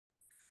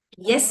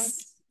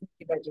Yes.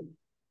 Nikitaji.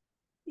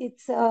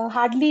 It's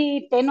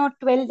hardly 10 or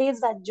 12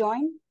 days I've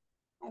joined.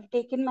 I've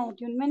taken my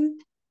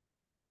attunement.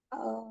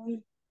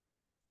 Um,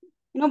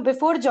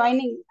 before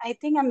joining, I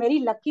think I'm very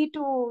lucky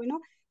to,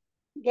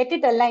 get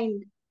it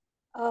aligned.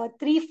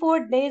 3,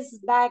 4 days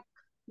back,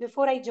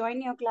 before I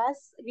joined your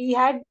class, we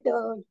had,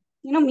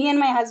 me and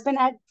my husband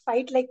had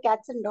fight like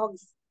cats and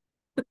dogs.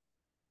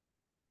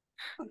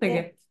 Okay.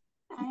 Okay.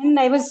 And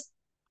I was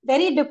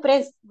very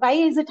depressed. Why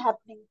is it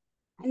happening?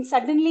 And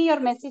suddenly your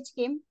message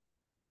came.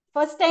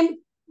 First time,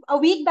 a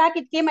week back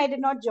it came, I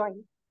did not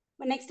join.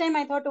 But next time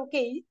I thought,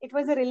 okay, it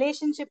was a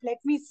relationship. Let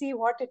me see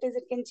what it is.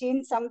 It can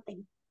change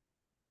something.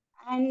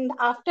 And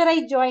after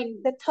I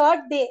joined, the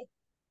third day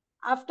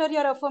after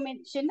your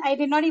affirmation, I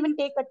did not even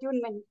take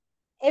attunement.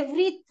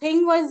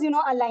 Everything was,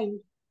 aligned.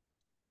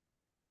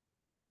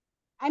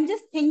 I am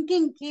just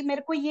thinking कि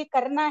मेरे को ये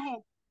करना है,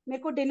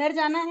 मेरे को dinner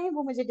जाना है,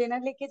 वो मुझे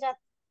डिनर लेके जाते,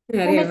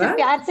 वो अरे मेरे से वाह।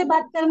 प्यार से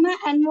बात करना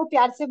एंड वो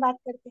प्यार से बात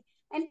करते,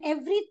 and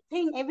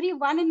everything every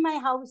one in my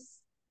house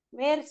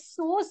where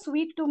so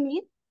sweet to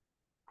me.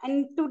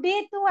 And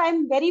today तो आई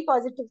एम वेरी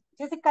पॉजिटिव.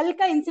 जैसे कल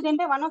का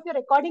इंसिडेंट है, one of your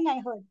recording I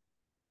heard.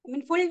 I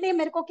mean full day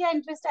मेरे को क्या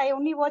interest, I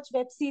only watch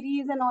web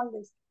series and all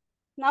this.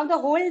 Now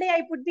the whole day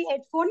I put the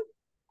headphone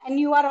and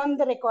you are on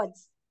the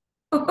records.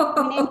 I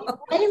mean any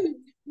time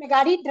मैं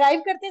गाड़ी drive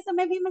करते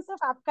समय भी मैं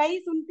सिर्फ आपका ही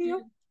सुनती हूँ.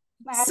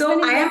 My So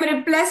husband is I am like,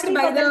 replaced पूरी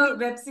by बदल the गई.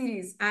 web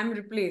series. I am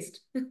replaced.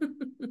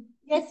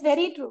 Yes,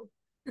 very true.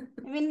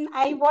 I mean,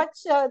 I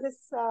watch this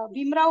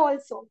Bhimrao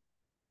also.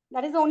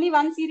 That is the only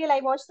one serial I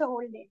watch the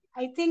whole day.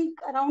 I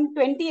think around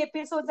 20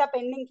 episodes are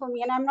pending for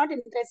me, and I'm not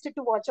interested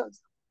to watch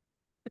also.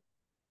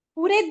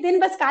 पूरे दिन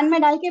बस कान में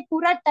डाल के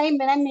पूरा time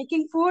when I'm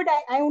making food,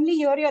 I only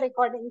hear your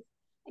recordings.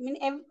 I mean,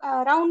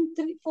 around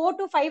 4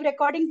 to 5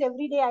 recordings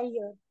every day I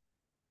hear. It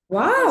is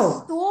Wow.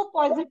 so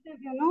positive.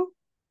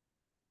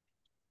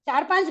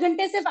 4-5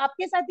 घंटे सिर्फ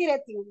आपके साथ ही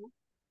रहती हूँ मैं.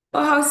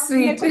 Oh, how कि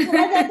मेरे sweet. को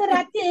सोना जाए तो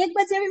रात के 1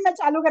 बजे भी मैं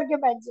चालू करके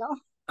बैठ जाऊँ.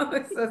 Oh,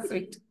 it's so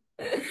sweet.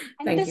 And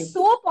it Thank is you.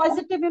 so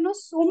positive,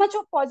 so much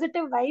of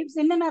positive vibes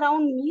in and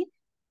around me.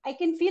 I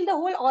can feel the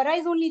whole aura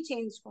is only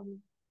changed for me.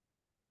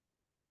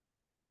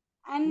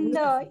 And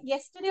Beautiful.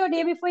 yesterday or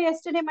day before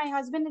yesterday, my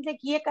husband is like,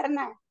 ये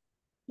करना है.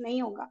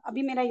 नहीं होगा,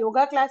 अभी मेरा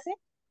yoga class है,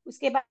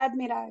 उसके बाद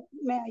मैं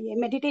ये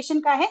मेडिटेशन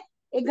का है,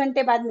 1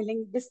 घंटे बाद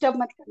मिलेंगे, डिस्टर्ब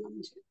मत करना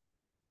मुझे.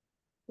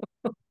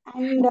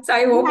 And So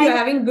I hope you're I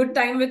having good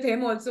time with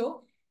him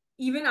also,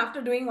 even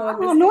after doing all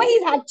this no, thing.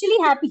 he's actually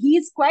happy. He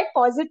is quite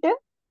positive.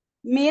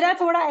 मेरा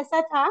थोड़ा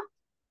ऐसा था,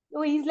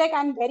 so he's like,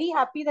 I'm very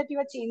happy that you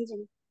are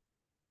changing.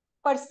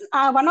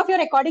 One of your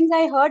recordings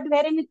I heard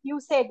wherein you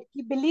said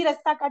कि बिल्ली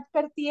रास्ता cut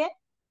करती है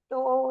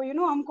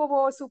तो हमको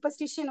वो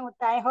सुपरस्टिशन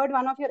होता है. Heard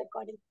one of your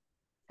recording.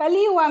 कल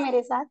ही हुआ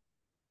मेरे साथ.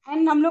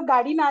 एंड हम लोग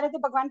गाड़ी में आ रहे थे,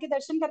 भगवान के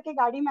दर्शन करके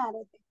गाड़ी में आ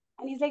रहे थे,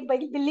 एंड इज लाइक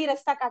बिल्ली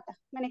रास्ता काटा.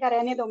 मैंने कहा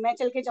रहने दो, मैं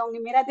चल के जाऊंगी,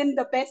 मेरा दिन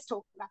द बेस्ट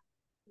होगा.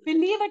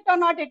 बिलीव इट और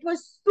not, it was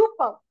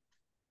super.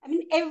 I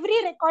mean, every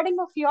recording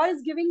of yours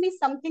is giving me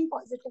something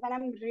positive, and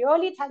I'm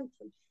really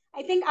thankful.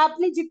 I think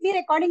आपने जितनी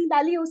recording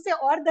डाली है उससे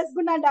और 10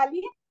 गुना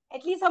डाली है.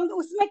 At least हम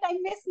उसमें time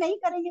waste नहीं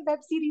करेंगे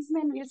web series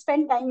में, and we'll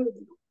spend time with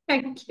you.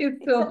 Thank you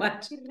It's so a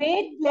much.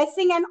 great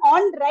blessing, and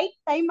on right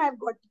time I've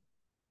got it.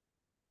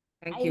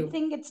 Thank I you.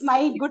 think it's my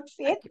good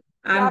faith Thank you.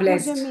 कि I'm आप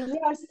मुझे blessed. मिले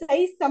और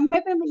सही समय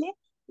पे मिले,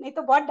 नहीं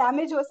तो बहुत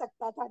डैमेज हो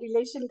सकता था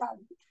रिलेशन का.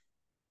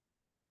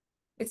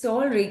 It's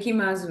all Reiki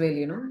Ma's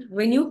will.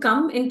 When you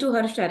come into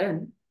her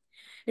Sharan,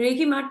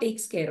 Reiki Ma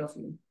takes care of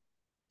you.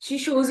 She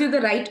shows you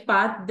the right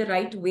path, the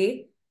right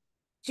way.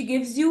 She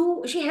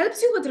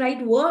helps you with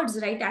right words,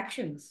 right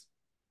actions.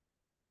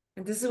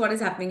 And this is what is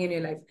happening in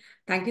your life.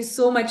 Thank you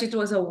so much. It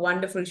was a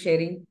wonderful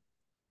sharing.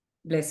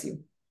 Bless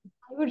you.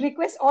 I would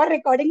request all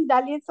recordings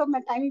डालिए so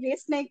मैं time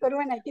waste नहीं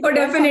करूँ, and I can Oh, hear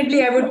definitely,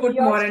 something I would from put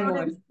your more and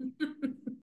more. students.